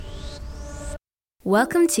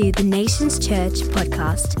Welcome to the Nations Church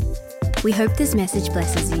podcast. We hope this message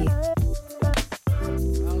blesses you.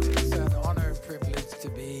 Well, it's an honor and privilege to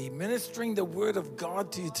be ministering the Word of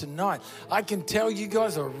God to you tonight. I can tell you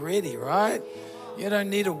guys are ready, right? You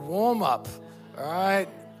don't need a warm-up, all right?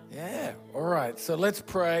 Yeah, all right. So let's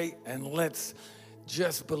pray and let's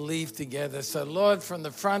just believe together. So, Lord, from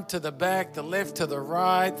the front to the back, the left to the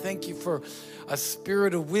right, thank you for a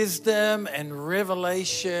spirit of wisdom and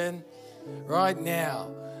revelation right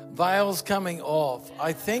now. Veils coming off.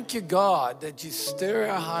 I thank you, God, that you stir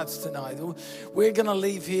our hearts tonight. We're going to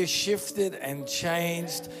leave here shifted and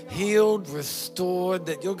changed, healed, restored,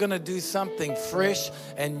 that you're going to do something fresh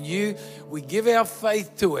and new. We give our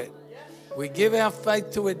faith to it. We give our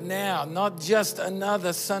faith to it now, not just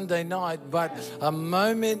another Sunday night, but a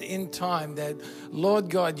moment in time that, Lord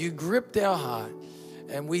God, you gripped our heart,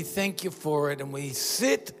 and we thank you for it, and we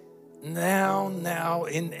sit now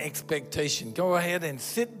in expectation. Go ahead and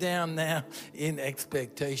sit down now in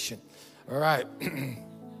expectation. All right.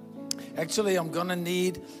 Actually, I'm gonna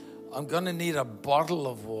need a bottle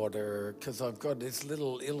of water because I've got this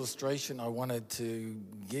little illustration I wanted to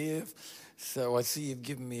give. So I see you've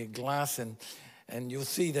given me a glass, and you'll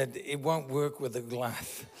see that it won't work with a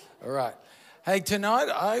glass. All right. Hey, tonight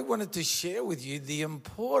I wanted to share with you the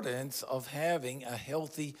importance of having a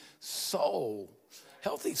healthy soul.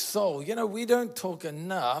 Healthy soul. You know, we don't talk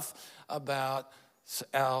enough about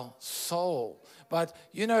our soul. But,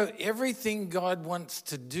 you know, everything God wants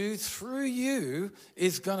to do through you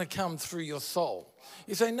is going to come through your soul.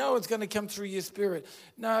 You say, no, it's going to come through your spirit.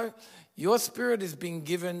 No, your spirit has been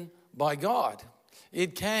given by God.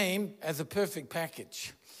 It came as a perfect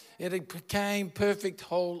package. It became perfect,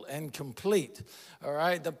 whole, and complete. All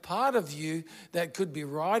right? The part of you that could be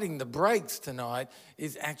riding the brakes tonight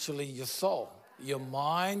is actually your soul. Your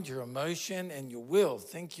mind, your emotion, and your will.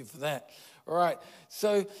 Thank you for that. All right.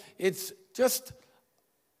 So it's just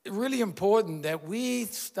really important that we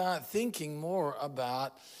start thinking more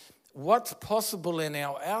about what's possible in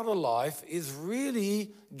our outer life is really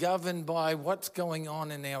governed by what's going on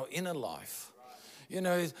in our inner life. You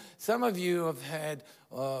know, some of you have had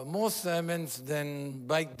more sermons than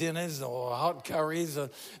baked dinners or hot curries.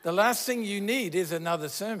 The last thing you need is another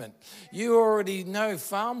sermon. You already know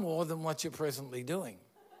far more than what you're presently doing.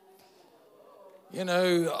 You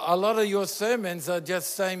know, a lot of your sermons are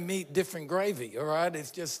just same meat, different gravy, all right?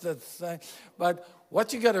 It's just the same. But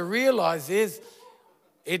what you got to realize is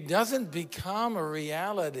it doesn't become a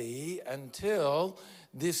reality until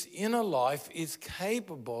this inner life is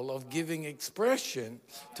capable of giving expression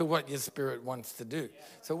to what your spirit wants to do.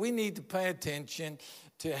 So we need to pay attention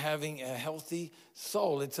to having a healthy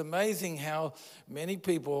soul. It's amazing how many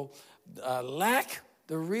people lack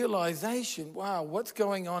the realization, wow, what's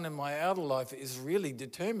going on in my outer life is really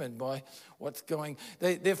determined by what's going.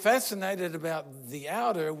 They're fascinated about the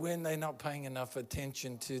outer when they're not paying enough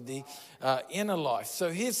attention to the inner life. So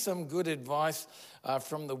here's some good advice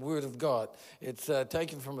from the Word of God. It's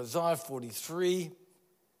taken from Isaiah 43,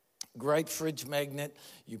 great fridge magnet.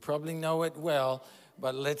 You probably know it well,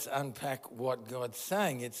 but let's unpack what God's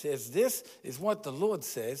saying. It says, this is what the Lord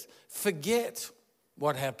says, forget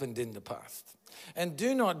what happened in the past. And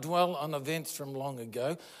do not dwell on events from long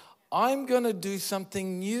ago. I'm going to do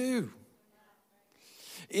something new.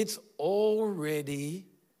 It's already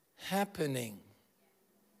happening.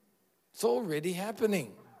 It's already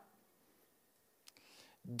happening.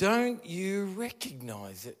 Don't you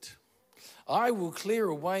recognize it? I will clear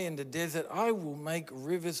a way in the desert. I will make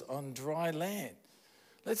rivers on dry land.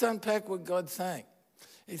 Let's unpack what God's saying.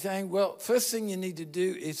 He's saying, well, first thing you need to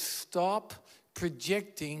do is stop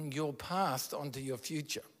projecting your past onto your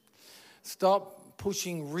future. Stop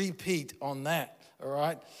pushing repeat on that, all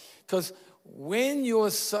right? Because when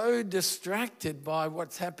you're so distracted by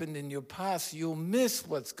what's happened in your past, you'll miss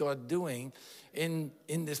what's God doing in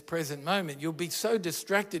this present moment. You'll be so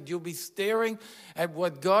distracted. You'll be staring at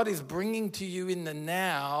what God is bringing to you in the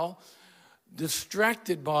now,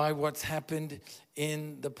 distracted by what's happened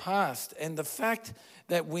in the past. And the fact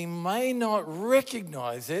that we may not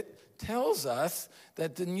recognize it tells us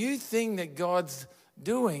that the new thing that God's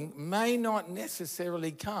doing may not necessarily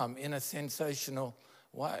come in a sensational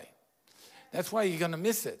way. That's why you're going to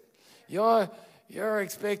miss it. You're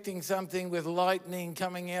expecting something with lightning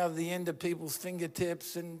coming out of the end of people's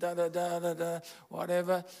fingertips and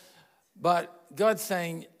whatever. But God's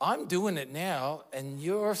saying, I'm doing it now, and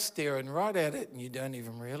you're staring right at it and you don't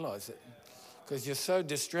even realize it because you're so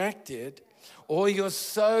distracted Or you're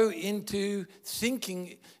so into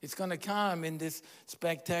thinking it's going to come in this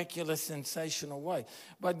spectacular, sensational way.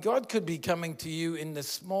 But God could be coming to you in the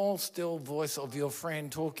small, still voice of your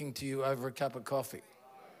friend talking to you over a cup of coffee.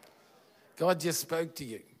 God just spoke to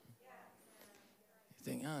you. You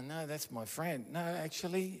think, oh, no, that's my friend. No,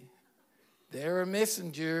 actually, they're a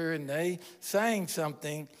messenger and they saying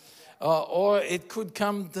something. Or it could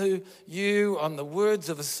come to you on the words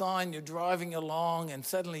of a sign. You're driving along and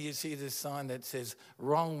suddenly you see this sign that says,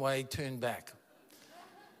 wrong way, turn back.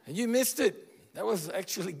 And you missed it. That was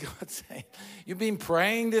actually God saying, you've been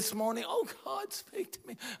praying this morning. Oh, God, speak to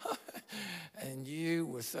me. And you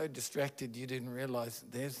were so distracted you didn't realize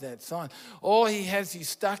there's that sign. Or he has you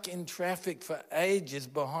stuck in traffic for ages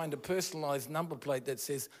behind a personalized number plate that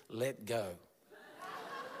says, let go.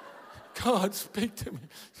 God, speak to me.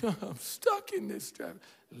 I'm stuck in this traffic.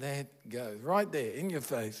 Let go. Right there in your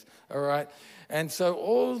face. All right. And so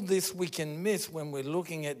all this we can miss when we're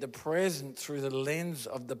looking at the present through the lens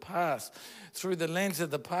of the past. Through the lens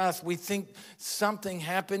of the past, we think something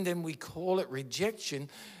happened and we call it rejection.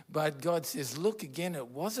 But God says, look again, it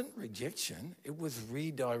wasn't rejection. It was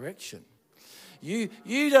redirection. You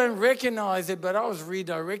don't recognize it, but I was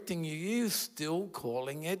redirecting you. You still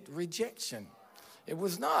calling it rejection. It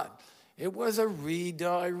was not. It was a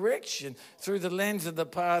redirection. Through the lens of the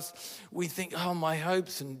past, we think, oh, my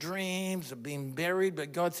hopes and dreams have been buried.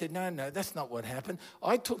 But God said, no, that's not what happened.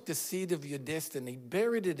 I took the seed of your destiny,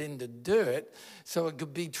 buried it in the dirt so it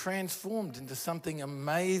could be transformed into something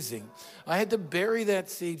amazing. I had to bury that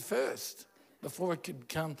seed first before it could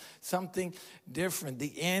become something different.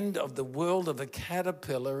 The end of the world of a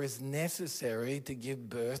caterpillar is necessary to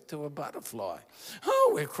give birth to a butterfly.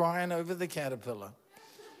 Oh, we're crying over the caterpillar.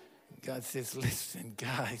 God says, listen,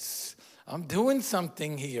 guys, I'm doing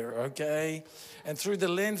something here, okay? And through the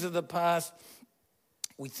lens of the past,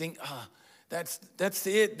 we think, that's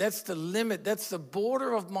it. That's the limit. That's the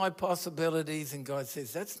border of my possibilities. And God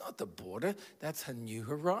says, that's not the border. That's a new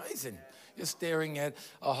horizon. You're staring at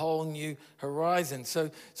a whole new horizon. So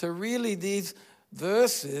really these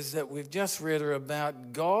verses that we've just read are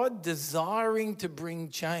about God desiring to bring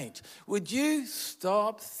change. Would you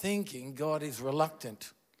stop thinking God is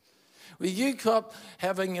reluctant? Will you stop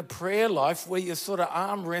having a prayer life where you're sort of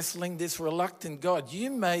arm wrestling this reluctant God?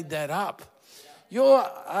 You made that up. You're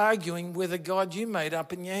arguing with a God you made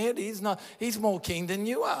up in your head. He's more keen than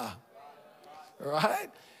you are. Right?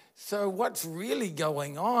 So what's really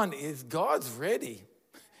going on is God's ready.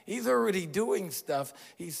 He's already doing stuff.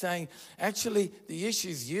 He's saying, actually, the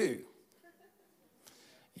issue's you.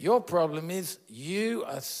 Your problem is you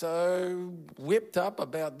are so whipped up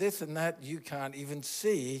about this and that, you can't even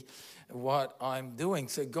see what I'm doing.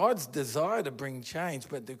 So God's desire to bring change,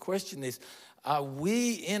 but the question is, are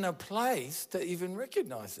we in a place to even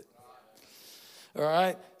recognize it? All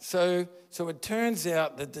right, so it turns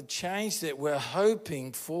out that the change that we're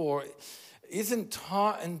hoping for isn't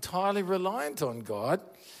entirely reliant on God.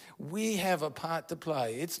 We have a part to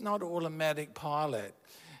play. It's not automatic pilot.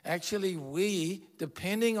 Actually, we,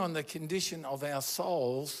 depending on the condition of our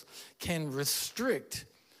souls, can restrict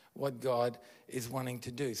what God is wanting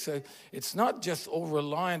to do. So it's not just all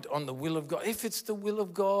reliant on the will of God. If it's the will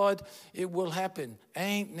of God, it will happen.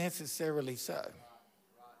 Ain't necessarily so.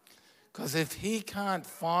 Because if he can't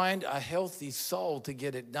find a healthy soul to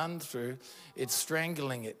get it done through, it's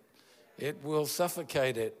strangling it. It will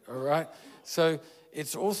suffocate it, all right? So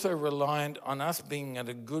it's also reliant on us being at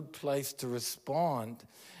a good place to respond.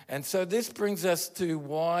 And so this brings us to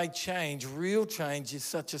why change, real change, is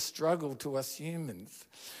such a struggle to us humans.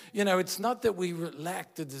 You know, it's not that we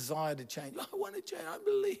lack the desire to change. I want to change. I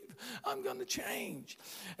believe I'm going to change.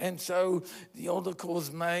 And so the altar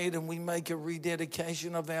call's made and we make a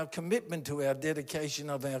rededication of our commitment to our dedication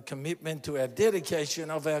of our commitment to our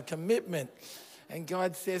dedication of our commitment. And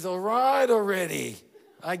God says, all right already.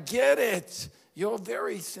 I get it. You're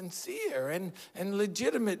very sincere and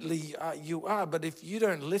legitimately you are. But if you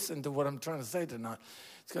don't listen to what I'm trying to say tonight,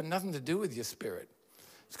 it's got nothing to do with your spirit.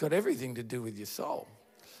 It's got everything to do with your soul.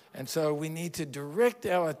 And so we need to direct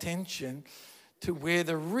our attention to where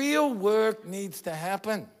the real work needs to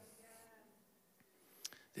happen.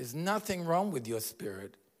 There's nothing wrong with your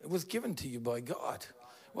spirit. It was given to you by God.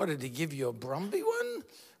 What, did he give you a Brumby one?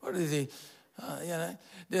 What did he...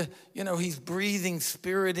 he's breathing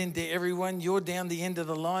spirit into everyone. You're down the end of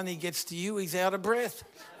the line. He gets to you. He's out of breath.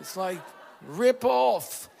 It's like, rip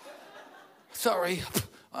off. Sorry,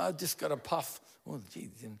 I just got a puff. Oh, geez,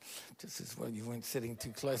 just as well you weren't sitting too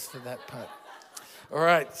close for that part. All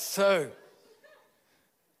right, so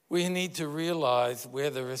we need to realize where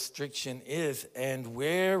the restriction is and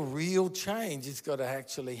where real change is got to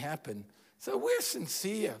actually happen So we're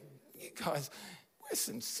sincere. You guys, we're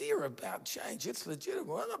sincere about change. It's legitimate.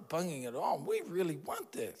 We're not bunging it on. We really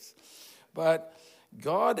want this. But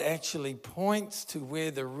God actually points to where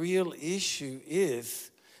the real issue is.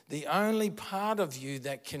 The only part of you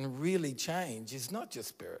that can really change is not your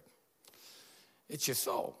spirit. It's your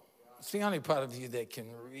soul. It's the only part of you that can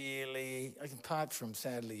really, apart from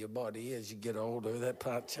sadly your body, as you get older, that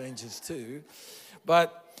part changes too.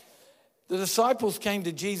 But the disciples came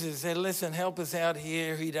to Jesus and said, listen, help us out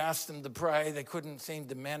here. He'd asked them to pray. They couldn't seem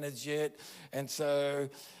to manage it. And so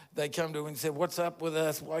they come to him and said, what's up with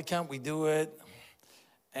us? Why can't we do it?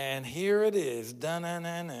 And here it is.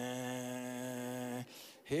 Da-na-na-na.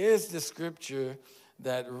 Here's the scripture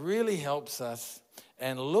that really helps us.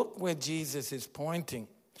 And look where Jesus is pointing.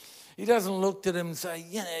 He doesn't look to them and say,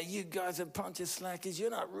 you guys are a bunch of slackers. You're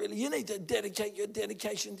not really. You need to dedicate your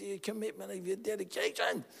dedication to your commitment of your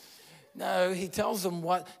dedication. No, he tells them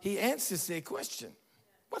he answers their question.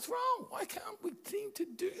 What's wrong? Why can't we seem to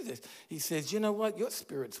do this? He says, you know what? Your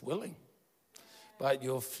spirit's willing, but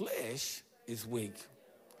your flesh is weak.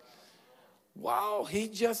 Wow, he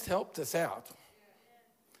just helped us out.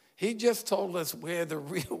 He just told us where the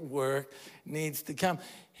real work needs to come.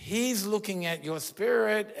 He's looking at your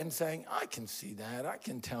spirit and saying, I can see that. I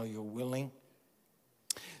can tell you're willing.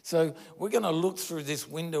 So we're going to look through this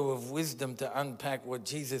window of wisdom to unpack what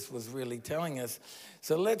Jesus was really telling us.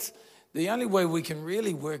 So the only way we can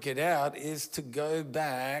really work it out is to go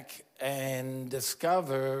back and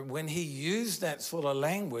discover when he used that sort of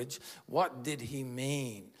language, what did he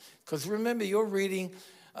mean? Because remember, you're reading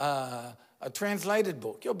a translated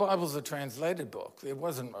book. Your Bible's a translated book. It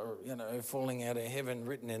wasn't, falling out of heaven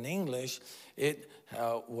written in English. It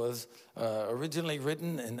was originally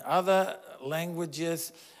written in other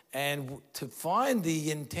languages. And to find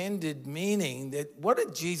the intended meaning, that what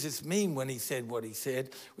did Jesus mean when he said what he said?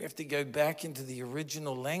 We have to go back into the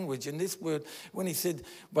original language. And this word, when he said,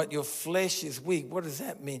 but your flesh is weak, what does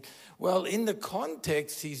that mean? Well, in the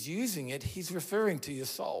context he's using it, he's referring to your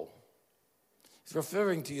soul. He's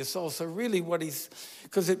referring to your soul. So really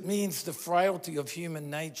because it means the frailty of human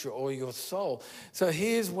nature or your soul. So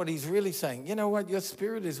here's what he's really saying. You know what? Your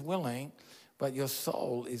spirit is willing, but your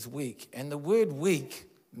soul is weak. And the word weak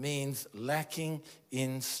means lacking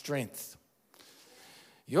in strength.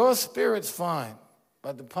 Your spirit's fine,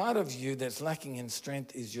 but the part of you that's lacking in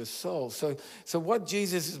strength is your soul. So what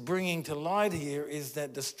Jesus is bringing to light here is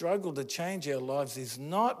that the struggle to change our lives is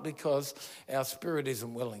not because our spirit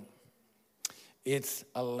isn't willing. It's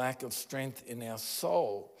a lack of strength in our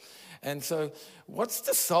soul. And so what's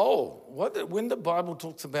the soul? When the Bible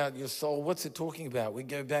talks about your soul, what's it talking about? We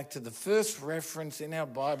go back to the first reference in our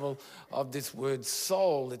Bible of this word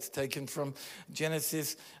soul. It's taken from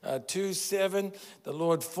Genesis 2:7. The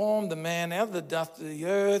Lord formed the man out of the dust of the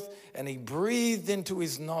earth, and he breathed into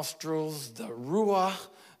his nostrils the ruach,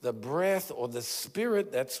 the breath or the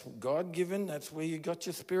spirit. That's God-given. That's where you got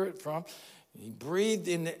your spirit from. He breathed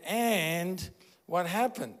in, and what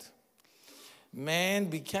happened? Man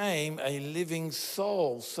became a living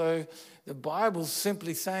soul. So the Bible's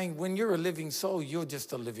simply saying when you're a living soul, you're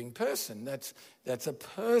just a living person. That's a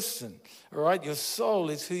person, all right? Your soul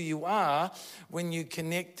is who you are when you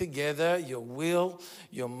connect together your will,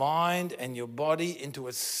 your mind, and your body into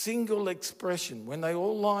a single expression. When they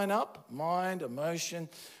all line up, mind, emotion,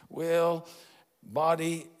 will,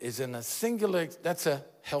 body is in a singular, that's a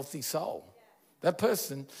healthy soul. That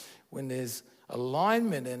person, when there's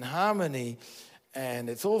alignment and harmony, and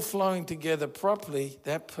it's all flowing together properly,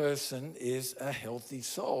 that person is a healthy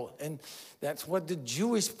soul. And that's what the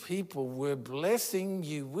Jewish people were blessing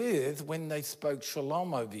you with when they spoke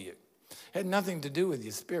shalom over you. Had nothing to do with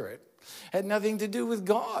your spirit. Had nothing to do with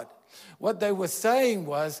God. What they were saying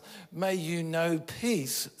was, may you know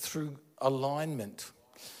peace through alignment.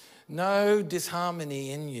 No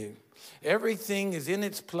disharmony in you. Everything is in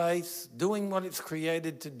its place, doing what it's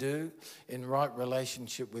created to do in right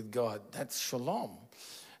relationship with God. That's shalom.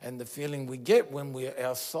 And the feeling we get when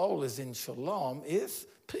our soul is in shalom is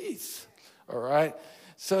peace. All right?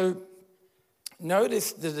 So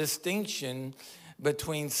notice the distinction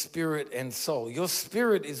between spirit and soul. Your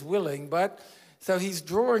spirit is willing, but so he's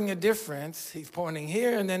drawing a difference. He's pointing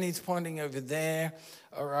here and then he's pointing over there.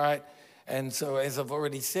 All right? And so, as I've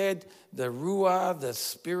already said, the Ruah, the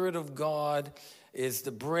Spirit of God, is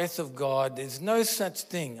the breath of God. There's no such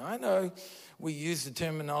thing. I know we use the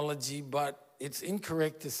terminology, but it's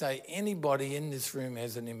incorrect to say anybody in this room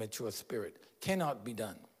has an immature spirit. Cannot be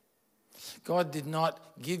done. God did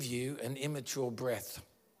not give you an immature breath.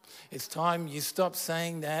 It's time you stop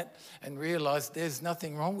saying that and realize there's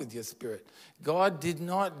nothing wrong with your spirit. God did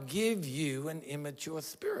not give you an immature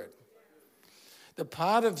spirit. The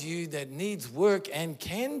part of you that needs work and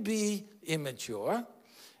can be immature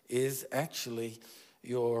is actually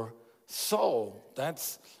your soul.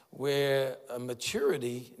 That's where a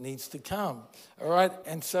maturity needs to come. All right?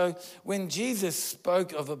 And so when Jesus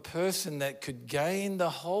spoke of a person that could gain the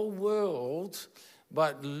whole world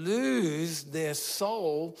but lose their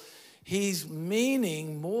soul, he's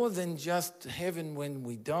meaning more than just heaven when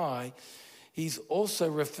we die. He's also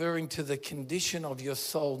referring to the condition of your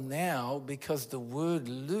soul now, because the word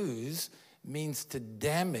lose means to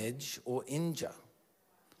damage or injure.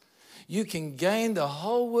 You can gain the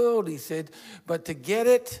whole world, he said, but to get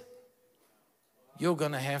it, you're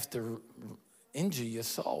going to have to injure your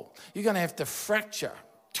soul. You're going to have to fracture.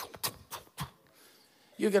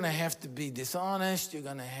 You're going to have to be dishonest. You're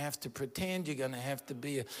going to have to pretend. You're going to have to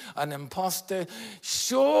be an imposter.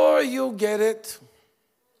 Sure, you'll get it,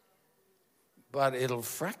 but it'll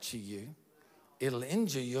fracture you. It'll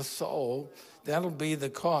injure your soul. That'll be the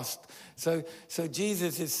cost. So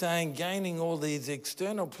Jesus is saying gaining all these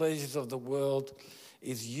external pleasures of the world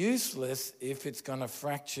is useless if it's going to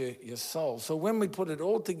fracture your soul. So when we put it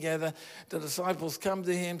all together, the disciples come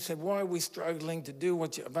to him and said, why are we struggling to do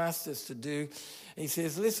what you've asked us to do? He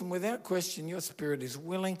says, listen, without question, your spirit is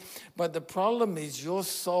willing, but the problem is your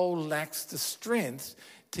soul lacks the strength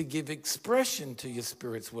to give expression to your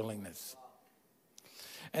spirit's willingness.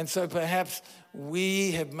 And so perhaps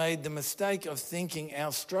we have made the mistake of thinking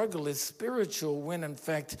our struggle is spiritual when in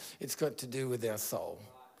fact it's got to do with our soul.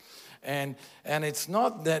 And it's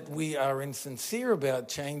not that we are insincere about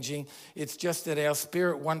changing, it's just that our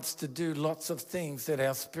spirit wants to do lots of things that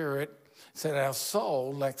our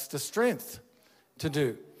soul lacks the strength to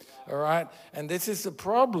do. All right? And this is the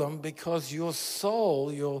problem, because your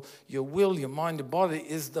soul, your will, your mind, your body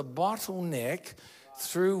is the bottleneck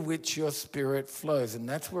through which your spirit flows. And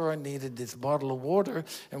that's where I needed this bottle of water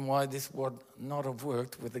and why this would not have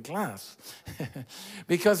worked with a glass.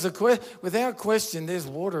 Because without question, there's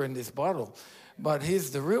water in this bottle. But here's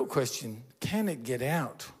the real question. Can it get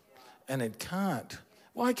out? And it can't.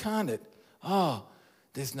 Why can't it? Oh,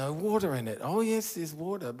 there's no water in it. Oh, yes, there's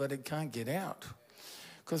water, but it can't get out.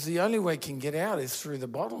 Because the only way it can get out is through the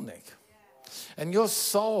bottleneck. And your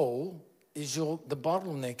soul is the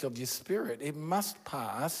bottleneck of your spirit. It must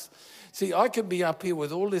pass. See, I could be up here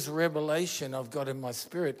with all this revelation I've got in my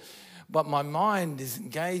spirit, but my mind is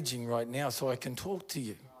engaging right now so I can talk to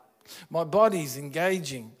you. My body's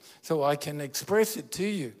engaging so I can express it to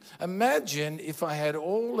you. Imagine if I had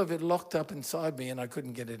all of it locked up inside me and I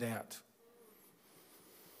couldn't get it out.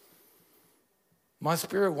 My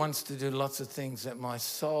spirit wants to do lots of things that my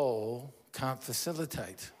soul can't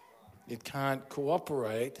facilitate. It can't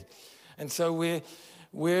cooperate. And so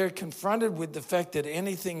we're confronted with the fact that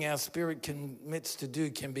anything our spirit commits to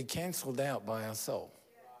do can be cancelled out by our soul.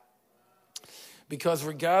 Because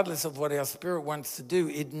regardless of what our spirit wants to do,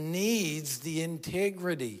 it needs the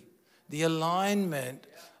integrity, the alignment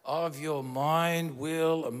of your mind,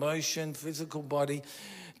 will, emotion, physical body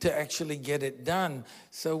to actually get it done.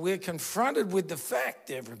 So we're confronted with the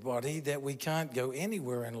fact, everybody, that we can't go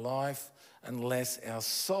anywhere in life unless our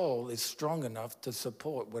soul is strong enough to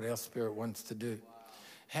support what our spirit wants to do.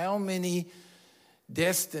 How many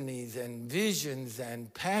destinies and visions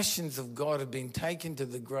and passions of God have been taken to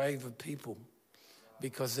the grave of people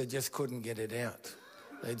because they just couldn't get it out.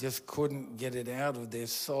 They just couldn't get it out of their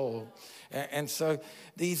soul. And so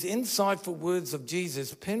these insightful words of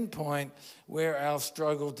Jesus pinpoint where our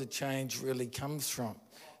struggle to change really comes from.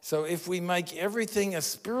 So if we make everything a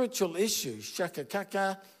spiritual issue,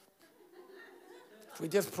 shaka-kaka, if we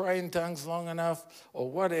just pray in tongues long enough or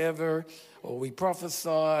whatever, or we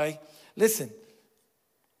prophesy. Listen,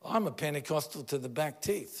 I'm a Pentecostal to the back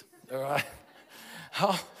teeth, all right?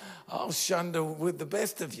 I'll shunder with the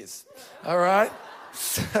best of yous, all right?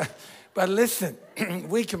 But listen,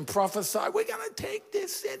 we can prophesy. We're going to take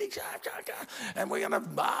this city, and we're going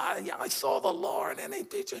to, I saw the Lord, and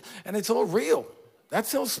it's all real.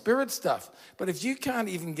 That's all spirit stuff. But if you can't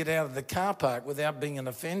even get out of the car park without being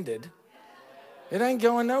offended, it ain't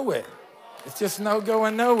going nowhere. It's just no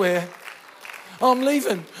going nowhere. I'm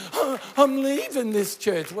leaving. I'm leaving this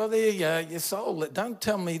church. Well, there you go, your soul. Don't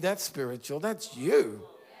tell me that's spiritual. That's you.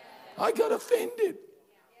 I got offended.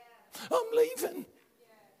 I'm leaving.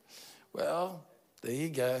 Well, there you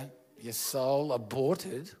go. Your soul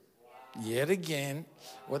aborted yet again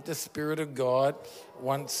what the Spirit of God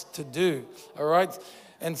wants to do. All right?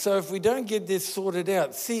 And so if we don't get this sorted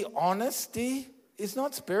out, see, honesty is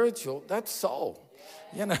not spiritual. That's soul.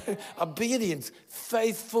 You know, obedience,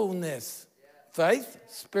 faithfulness. Faith,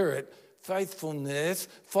 spirit, faithfulness,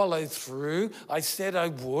 follow through. I said I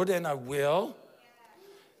would and I will.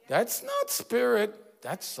 That's not spirit,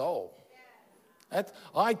 that's soul.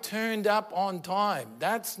 I turned up on time.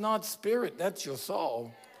 That's not spirit, that's your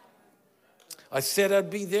soul. I said I'd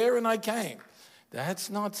be there and I came. That's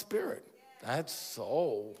not spirit, that's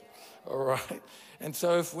soul. All right? And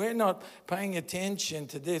so if we're not paying attention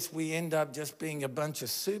to this, we end up just being a bunch of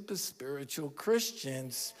super spiritual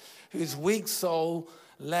Christians whose weak soul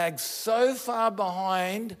lags so far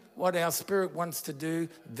behind what our spirit wants to do,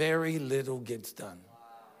 very little gets done.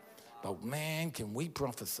 But man, can we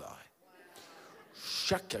prophesy?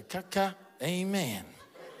 Shaka kaka, amen.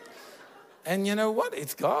 And you know what?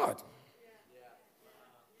 It's God.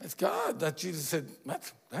 It's God that Jesus said,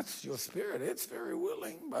 that's your spirit. It's very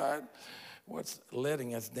willing, but what's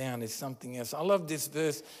letting us down is something else. I love this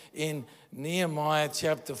verse in Nehemiah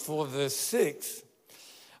chapter 4, verse 6.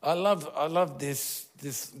 I love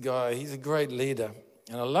this guy. He's a great leader.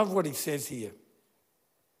 And I love what he says here.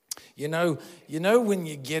 You know when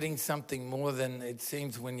you're getting something more than it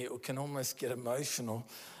seems, when you can almost get emotional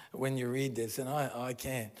when you read this, and I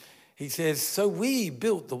can. He says, so we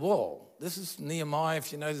built the wall. This is Nehemiah,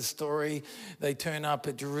 if you know the story. They turn up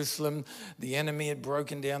at Jerusalem. The enemy had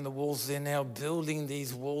broken down the walls. They're now building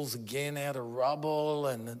these walls again out of rubble.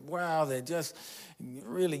 And wow, they're just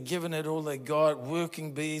really giving it all they got,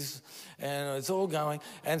 working bees, and it's all going.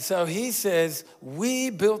 And so he says, we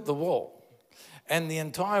built the wall. And the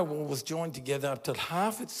entire wall was joined together up to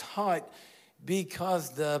half its height because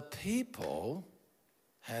the people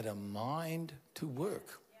had a mind to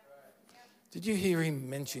work. Did you hear him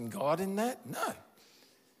mention God in that? No.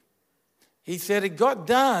 He said it got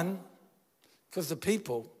done because the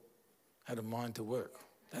people had a mind to work.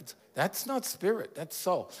 That's not spirit, that's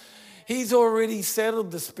soul. He's already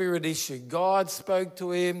settled the spirit issue. God spoke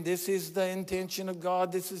to him. This is the intention of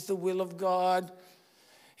God. This is the will of God.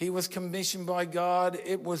 He was commissioned by God.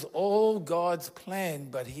 It was all God's plan,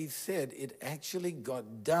 but he said it actually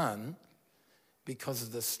got done because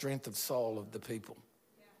of the strength of soul of the people.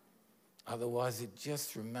 Otherwise, it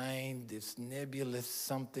just remained this nebulous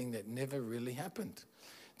something that never really happened.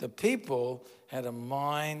 The people had a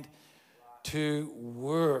mind to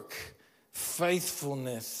work,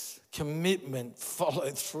 faithfulness, commitment, follow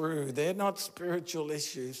through. They're not spiritual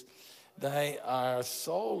issues. They are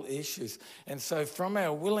soul issues. And so from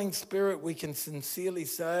our willing spirit, we can sincerely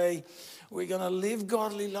say, we're going to live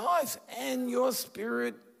godly lives. And your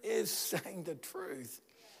spirit is saying the truth.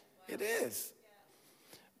 It is.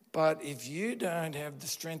 But if you don't have the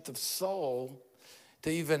strength of soul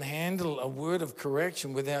to even handle a word of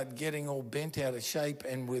correction without getting all bent out of shape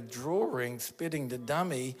and withdrawing, spitting the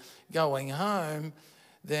dummy, going home,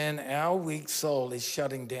 then our weak soul is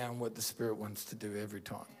shutting down what the Spirit wants to do every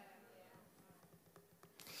time.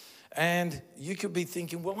 And you could be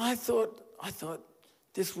thinking, well, I thought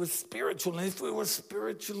this was spiritual. And if we were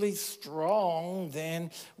spiritually strong, then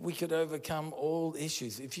we could overcome all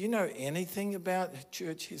issues. If you know anything about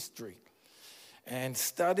church history and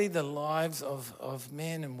study the lives of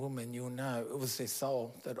men and women, you'll know it was their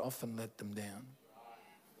soul that often let them down.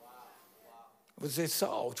 It was their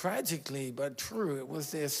soul, tragically but true. It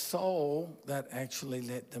was their soul that actually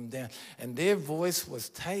let them down. And their voice was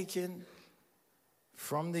taken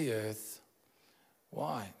from the earth.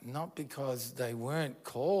 Why? Not because they weren't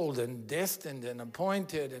called and destined and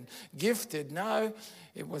appointed and gifted. No,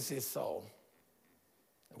 it was their soul,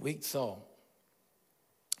 a weak soul.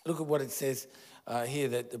 Look at what it says here,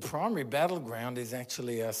 that the primary battleground is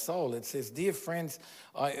actually our soul. It says, dear friends,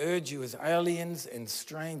 I urge you as aliens and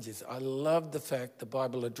strangers. I love the fact the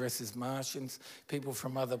Bible addresses Martians, people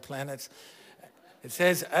from other planets. It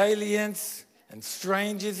says aliens and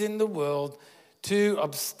strangers in the world, to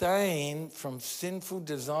abstain from sinful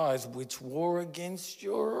desires which war against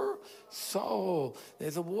your soul.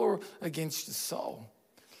 There's a war against your soul.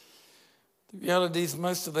 The reality is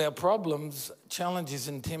most of our problems, challenges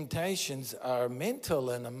and temptations are mental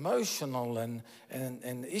and emotional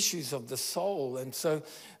and issues of the soul. And so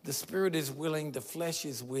the spirit is willing, the flesh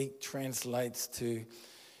is weak, translates to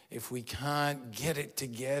if we can't get it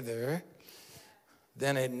together,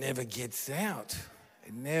 then it never gets out.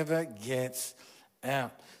 It never gets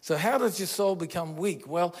out. So how does your soul become weak?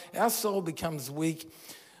 Well, our soul becomes weak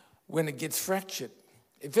when it gets fractured.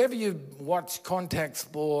 If ever you watch contact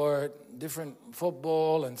sport, different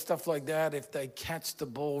football and stuff like that, if they catch the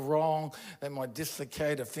ball wrong, they might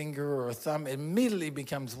dislocate a finger or a thumb, it immediately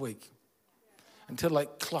becomes weak until they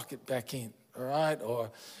clock it back in, all right?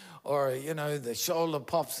 Or you know, the shoulder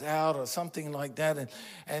pops out or something like that.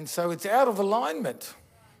 And so it's out of alignment.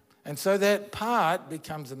 And so that part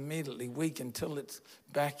becomes immediately weak until it's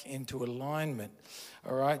back into alignment,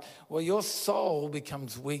 all right? Well, your soul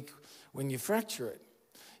becomes weak when you fracture it.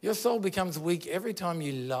 Your soul becomes weak every time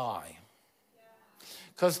you lie.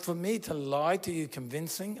 Because for me to lie to you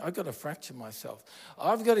convincing, I've got to fracture myself.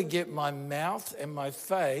 I've got to get my mouth and my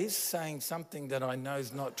face saying something that I know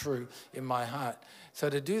is not true in my heart. So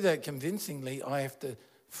to do that convincingly, I have to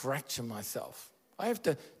fracture myself. I have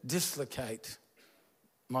to dislocate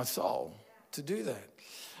my soul to do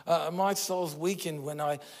that. My soul's weakened when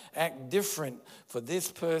I act different for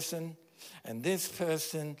this person, and this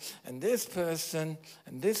person, and this person,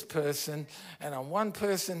 and this person, and I'm one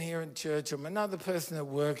person here in church, I'm another person at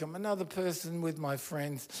work, I'm another person with my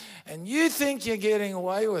friends, and you think you're getting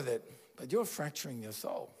away with it, but you're fracturing your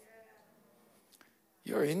soul.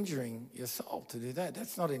 You're injuring your soul to do that.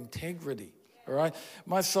 That's not integrity, all right?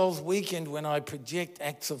 My soul's weakened when I project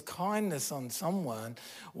acts of kindness on someone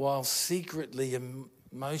while secretly,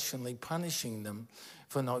 emotionally punishing them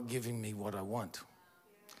for not giving me what I want.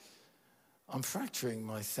 I'm fracturing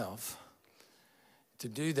myself to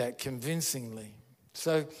do that convincingly.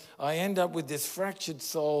 So I end up with this fractured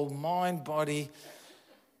soul, mind, body,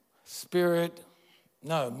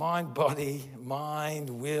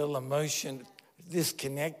 will, emotion,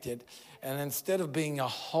 disconnected. And instead of being a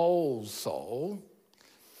whole soul,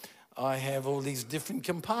 I have all these different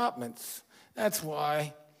compartments. That's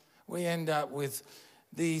why we end up with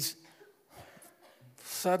these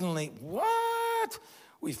suddenly, what?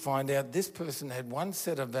 We find out this person had one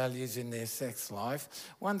set of values in their sex life,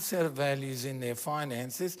 one set of values in their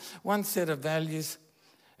finances, one set of values,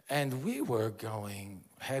 and we were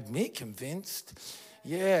had me convinced,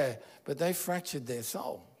 but they fractured their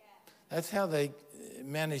soul. That's how they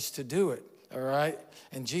managed to do it, all right?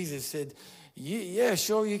 And Jesus said, yeah,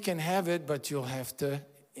 sure, you can have it, but you'll have to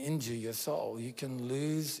injure your soul. You can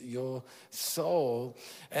lose your soul.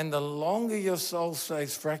 And the longer your soul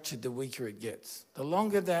stays fractured, the weaker it gets. The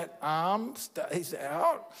longer that arm stays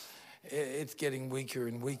out, it's getting weaker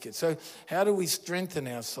and weaker. So how do we strengthen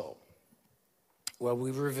our soul? Well,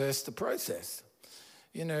 we reverse the process.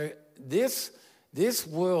 You know, this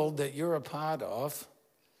world that you're a part of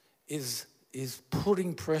is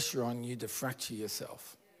putting pressure on you to fracture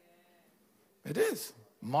yourself. It is.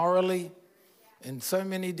 Morally, in so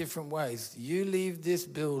many different ways. You leave this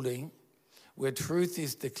building where truth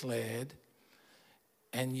is declared,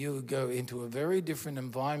 and you go into a very different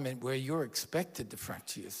environment where you're expected to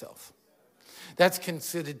fracture yourself. That's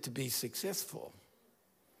considered to be successful.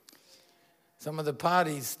 Some of the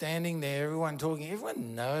parties standing there, everyone talking,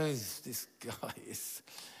 everyone knows this guy is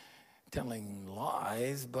telling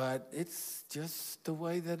lies, but it's just the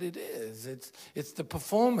way that it is. It's the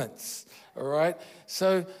performance, all right?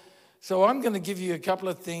 So I'm going to give you a couple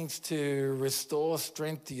of things to restore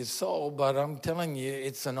strength to your soul, but I'm telling you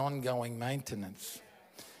it's an ongoing maintenance.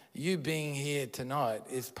 You being here tonight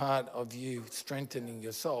is part of you strengthening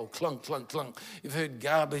your soul. Clunk, clunk, clunk. You've heard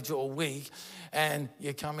garbage all week, and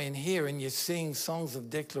you come in here and you sing songs of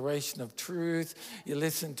declaration of truth. You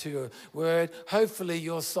listen to a word. Hopefully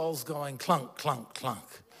your soul's going clunk, clunk, clunk.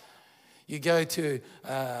 You go to,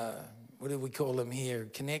 what do we call them here?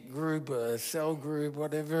 Connect group, a cell group,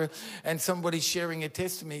 whatever, and somebody's sharing a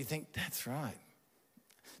testimony. You think, that's right.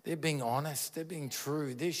 They're being honest. They're being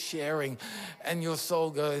true. They're sharing. And your soul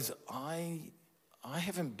goes, I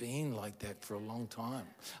haven't been like that for a long time.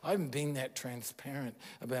 I haven't been that transparent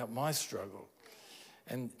about my struggle.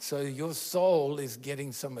 And so your soul is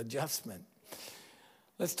getting some adjustment.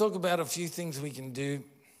 Let's talk about a few things we can do.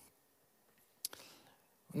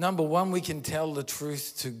 Number one, we can tell the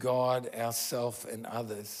truth to God, ourselves, and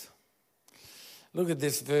others. Look at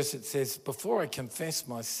this verse. It says, before I confess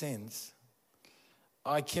my sins,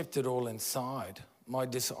 I kept it all inside. My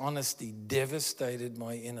dishonesty devastated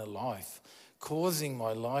my inner life, causing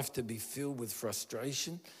my life to be filled with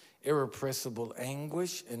frustration, irrepressible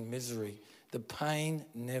anguish, and misery. The pain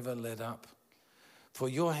never let up. For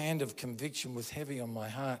your hand of conviction was heavy on my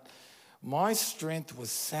heart. My strength was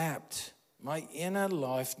sapped. My inner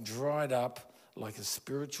life dried up like a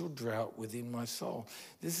spiritual drought within my soul.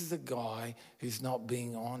 This is a guy who's not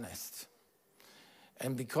being honest.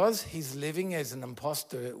 And because he's living as an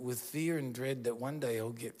imposter with fear and dread that one day he'll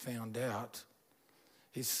get found out,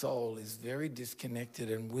 his soul is very disconnected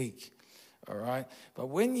and weak, all right? But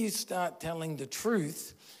when you start telling the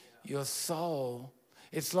truth, your soul,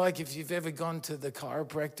 it's like if you've ever gone to the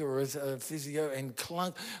chiropractor or a physio and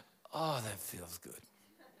clunk, oh, that feels good.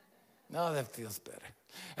 No, that feels better.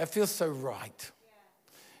 That feels so right.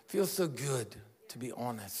 Feels so good, to be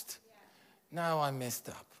honest. No, I messed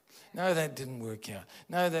up. No, that didn't work out.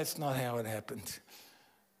 No, that's not how it happened.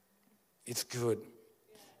 It's good.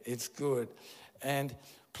 It's good. And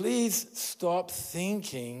Please stop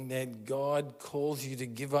thinking that God calls you to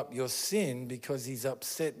give up your sin because he's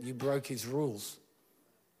upset you broke his rules.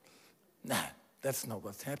 No, that's not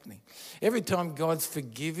what's happening. Every time God's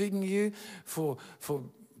forgiving you for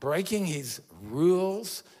breaking his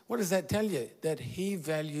rules, what does that tell you? That he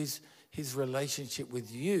values his relationship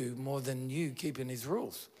with you more than you keeping his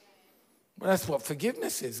rules. Well, that's what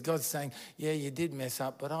forgiveness is. God's saying, yeah, you did mess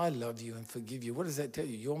up, but I love you and forgive you. What does that tell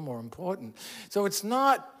you? You're more important. So it's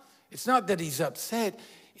not that he's upset.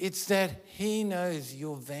 It's that he knows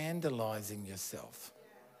you're vandalizing yourself.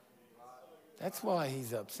 That's why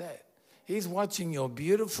he's upset. He's watching your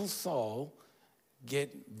beautiful soul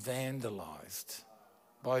get vandalized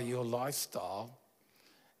by your lifestyle.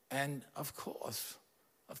 And of course,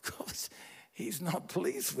 he's not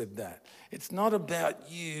pleased with that. It's not about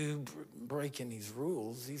you breaking his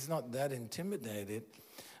rules. He's not that intimidated,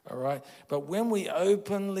 all right? But when we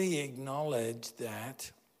openly acknowledge that,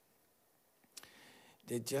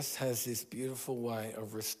 it just has this beautiful way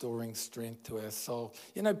of restoring strength to our soul.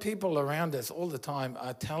 You know, people around us all the time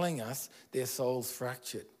are telling us their soul's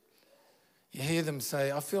fractured. You hear them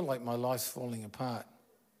say, I feel like my life's falling apart.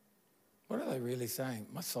 What are they really saying?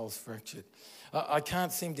 My soul's fractured. I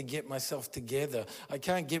can't seem to get myself together. I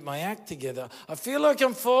can't get my act together. I feel like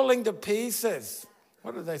I'm falling to pieces.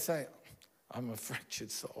 What do they say? I'm a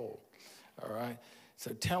fractured soul. All right?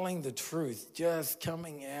 So telling the truth, just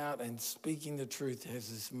coming out and speaking the truth has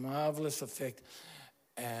this marvelous effect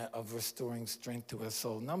of restoring strength to our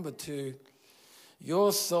soul. Number 2,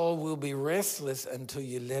 your soul will be restless until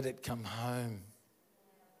you let it come home.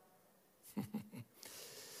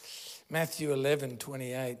 Matthew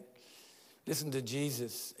 11:28. Listen to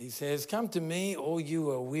Jesus. He says, come to me, all you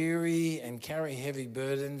are weary and carry heavy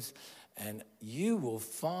burdens, and you will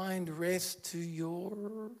find rest to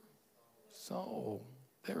your soul.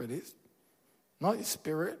 There it is. Not your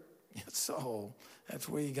spirit, your soul. That's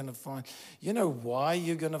where you're going to find. You know why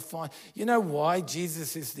you're going to find? You know why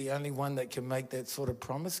Jesus is the only one that can make that sort of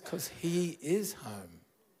promise? Because he is home.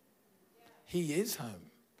 He is home.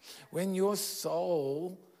 When your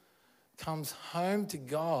soul comes home to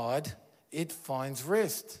God, it finds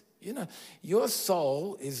rest. You know, your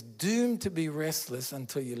soul is doomed to be restless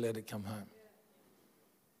until you let it come home.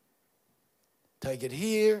 Take it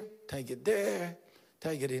here, take it there,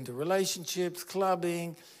 take it into relationships,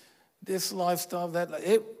 clubbing, this lifestyle, that.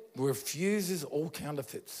 It refuses all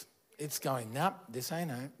counterfeits. It's going, nope, this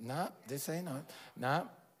ain't home. Nope, this ain't home. Nope.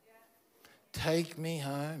 Take me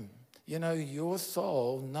home. You know, your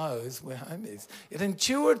soul knows where home is. It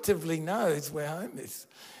intuitively knows where home is.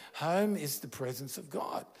 Home is the presence of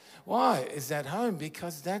God. Why is that home?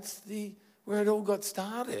 Because that's where it all got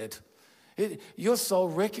started. Your soul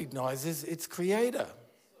recognizes its creator.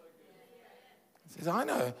 It says, I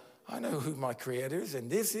know who my creator is,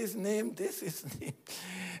 and this isn't him, this isn't him.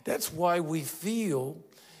 That's why we feel,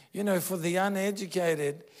 you know, for the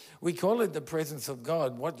uneducated, we call it the presence of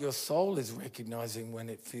God. What your soul is recognizing when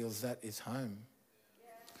it feels that is home.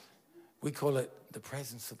 We call it the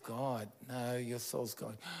presence of God. No, your soul's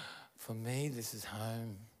going, for me, this is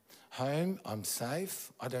home. Home, I'm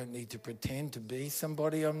safe. I don't need to pretend to be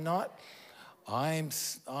somebody I'm not. I'm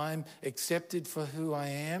accepted for who I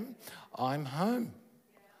am. I'm home.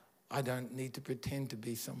 I don't need to pretend to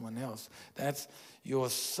be someone else. That's your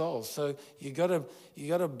soul. So you got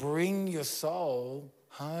to bring your soul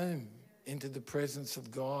home into the presence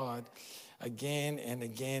of God again and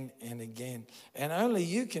again and again. And only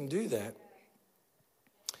you can do that.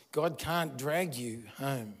 God can't drag you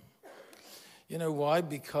home. You know why?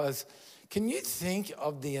 Because can you think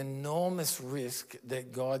of the enormous risk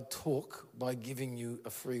that God took by giving you a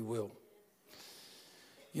free will?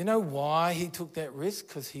 You know why he took that risk?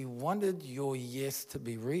 Because he wanted your yes to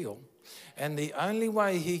be real. And the only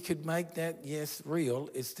way he could make that yes real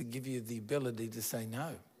is to give you the ability to say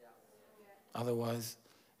no. Otherwise,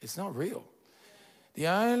 it's not real. The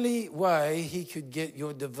only way he could get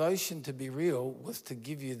your devotion to be real was to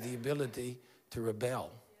give you the ability to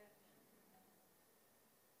rebel.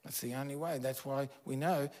 That's the only way. That's why we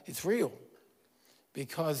know it's real.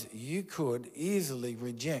 Because you could easily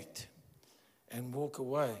reject and walk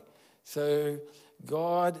away. So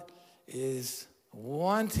God is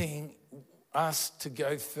wanting us to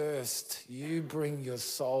go first. You bring your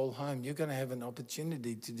soul home. You're going to have an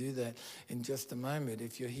opportunity to do that in just a moment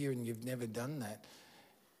if you're here and you've never done that.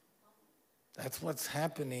 That's what's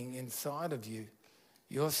happening inside of you.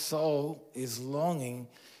 Your soul is longing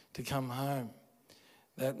to come home.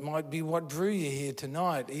 That might be what drew you here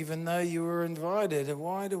tonight, even though you were invited. And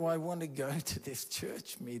why do I want to go to this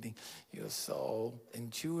church meeting? Your soul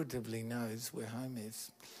intuitively knows where home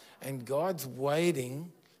is. And God's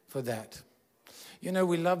waiting for that. You know,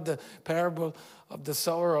 we love the parable of the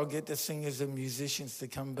sower. I'll get the singers and musicians to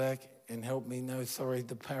come back and help me.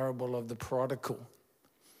 The parable of the prodigal.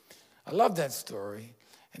 I love that story.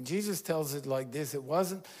 And Jesus tells it like this. It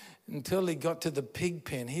wasn't until he got to the pig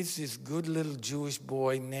pen. He's this good little Jewish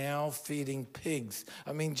boy now feeding pigs.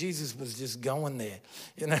 I mean, Jesus was just going there.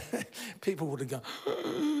 You know, people would have gone,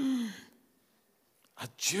 a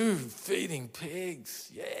Jew feeding pigs.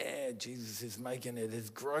 Yeah, Jesus is making it as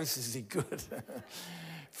gross as he could.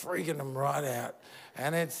 Freaking them right out.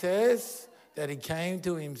 And it says that he came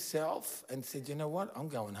to himself and said, you know what? I'm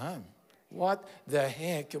going home. What the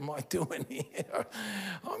heck am I doing here?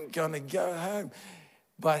 I'm going to go home.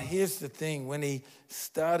 But here's the thing. When he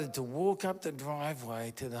started to walk up the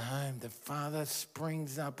driveway to the home, the father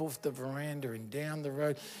springs up off the veranda and down the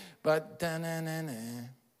road. But the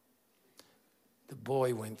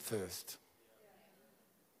boy went first.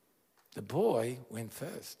 The boy went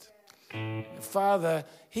first. The father,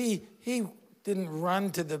 he didn't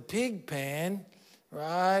run to the pig pen,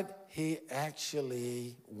 right? He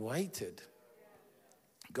actually waited.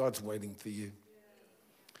 God's waiting for you.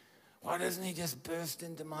 Why doesn't he just burst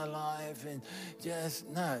into my life and just,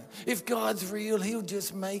 no. If God's real, he'll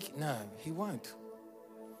just make, no, he won't.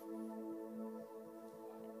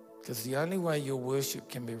 Because the only way your worship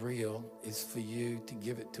can be real is for you to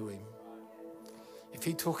give it to him. If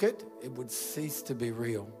he took it, it would cease to be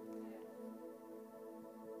real.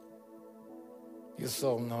 Your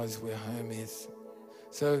soul knows where home is.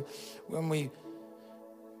 So when we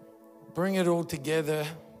bring it all together,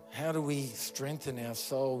 how do we strengthen our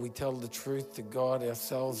soul? We tell the truth to God,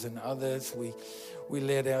 ourselves, and others. We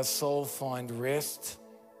let our soul find rest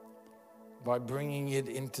by bringing it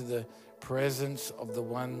into the presence of the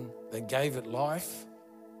one that gave it life.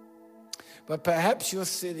 But perhaps you're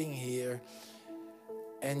sitting here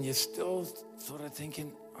and you're still sort of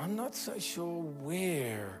thinking, I'm not so sure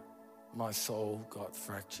where my soul got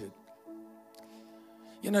fractured.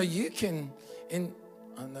 You know, you can,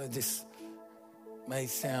 I know this may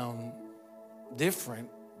sound different,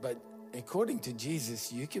 but according to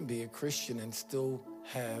Jesus, you can be a Christian and still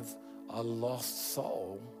have a lost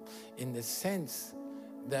soul in the sense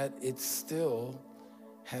that it still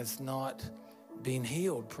has not been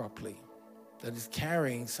healed properly, that it's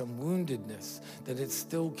carrying some woundedness, that it's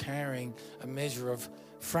still carrying a measure of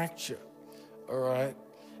fracture, all right?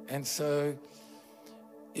 And so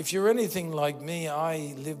if you're anything like me,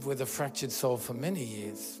 I lived with a fractured soul for many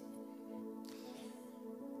years.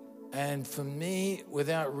 And for me,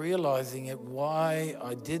 without realizing it, why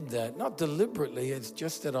I did that, not deliberately, it's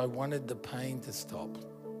just that I wanted the pain to stop.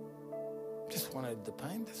 Just wanted the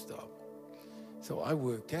pain to stop. So I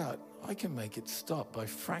worked out, I can make it stop by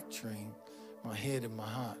fracturing my head and my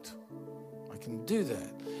heart. I can do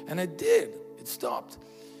that. And it did. It stopped.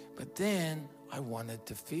 But then I wanted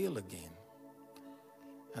to feel again.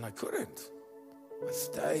 And I couldn't. I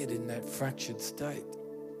stayed in that fractured state.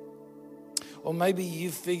 Or maybe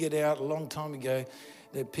you figured out a long time ago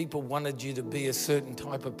that people wanted you to be a certain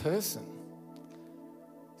type of person.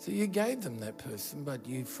 So you gave them that person, but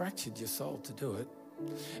you fractured your soul to do it.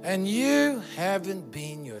 And you haven't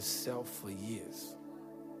been yourself for years.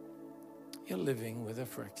 You're living with a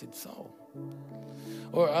fractured soul.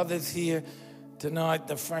 Or others here tonight,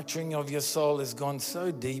 the fracturing of your soul has gone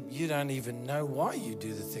so deep, you don't even know why you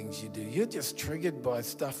do the things you do. You're just triggered by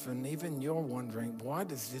stuff, and even you're wondering, why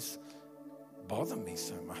does this bother me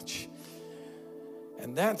so much?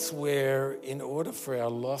 And that's where, in order for our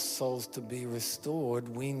lost souls to be restored,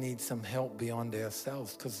 we need some help beyond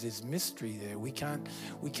ourselves, because there's mystery there. We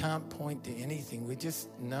can't point to anything. We just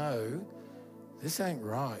know this ain't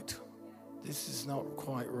right. This is not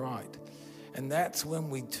quite right. And that's when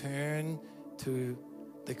we turn to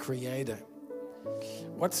the Creator.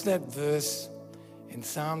 What's that verse in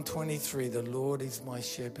Psalm 23? The Lord is my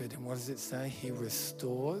shepherd. And what does it say? He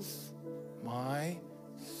restores my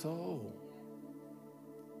soul.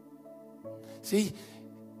 See,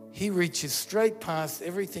 he reaches straight past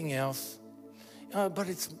everything else. Oh, but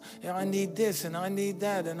I need this and I need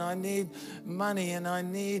that and I need money and I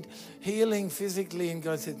need healing physically. And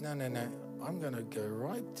God said, no. I'm going to go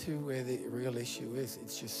right to where the real issue is.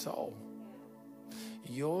 It's your soul.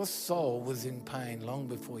 Your soul was in pain long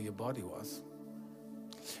before your body was.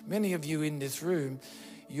 Many of you in this room,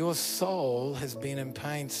 your soul has been in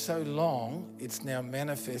pain so long, it's now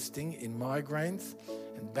manifesting in migraines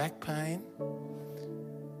and back pain,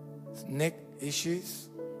 neck issues,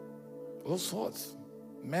 all sorts,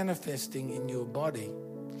 manifesting in your body.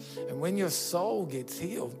 And when your soul gets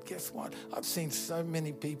healed, guess what? I've seen so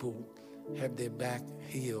many people have their back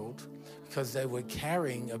healed because they were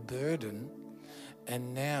carrying a burden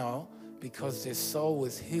And now, because their soul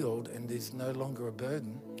was healed and there's no longer a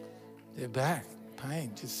burden, they're back.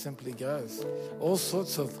 Pain just simply goes. All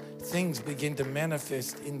sorts of things begin to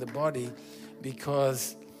manifest in the body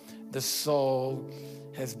because the soul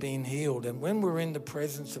has been healed. And when we're in the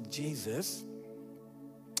presence of Jesus,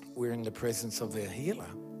 we're in the presence of their healer.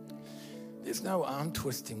 There's no arm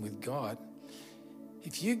twisting with God.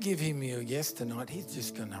 If you give him your yes tonight, he's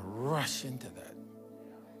just going to rush into that.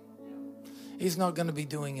 He's not going to be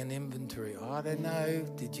doing an inventory. Oh, I don't know.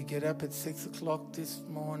 Did you get up at 6 o'clock this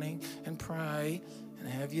morning and pray? And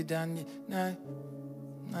have you done? No,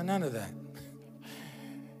 none of that.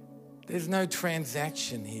 There's no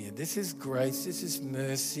transaction here. This is grace. This is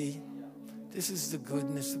mercy. This is the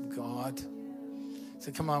goodness of God.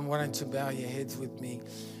 So come on, why don't you bow your heads with me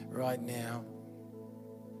right now?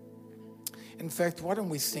 In fact, why don't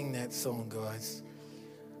we sing that song, guys?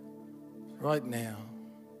 Right now.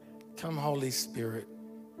 Come, Holy Spirit,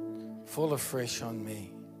 fall afresh on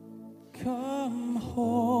me. Come,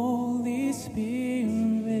 Holy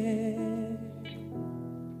Spirit,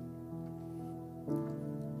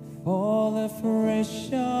 fall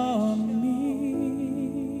afresh on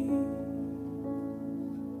me.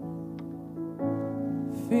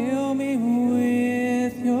 Fill me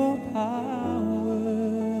with your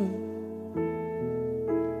power,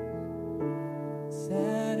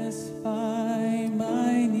 satisfy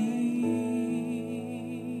my need.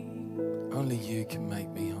 Only you can make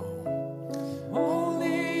me whole.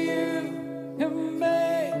 Only you can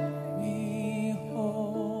make me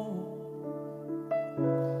whole.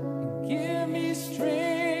 Give me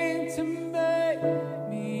strength to make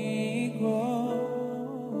me grow.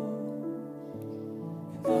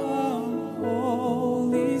 Come,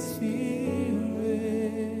 Holy Spirit,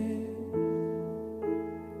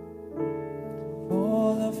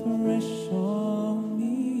 fall afresh on me.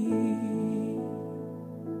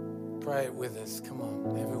 Pray it with us. Come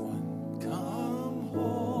on, everyone. Come,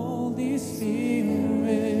 Holy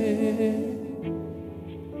Spirit,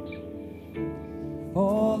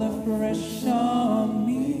 fall afresh on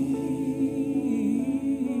me.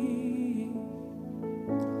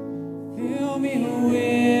 Fill me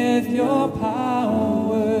with your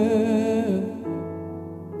power,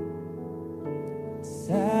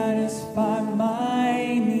 satisfy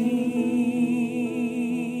my need.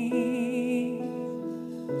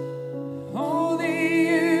 Only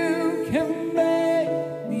you can make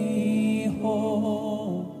me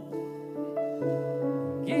whole.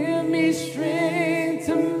 Give me strength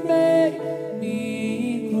to make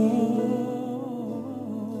me grow.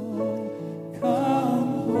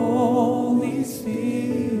 Come, Holy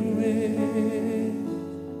Spirit,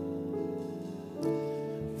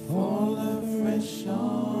 fall afresh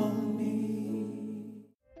on me.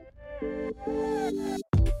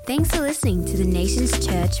 Thanks for listening to the Nations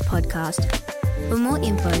Church podcast. For more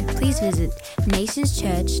info, please visit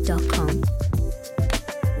nationschurch.com.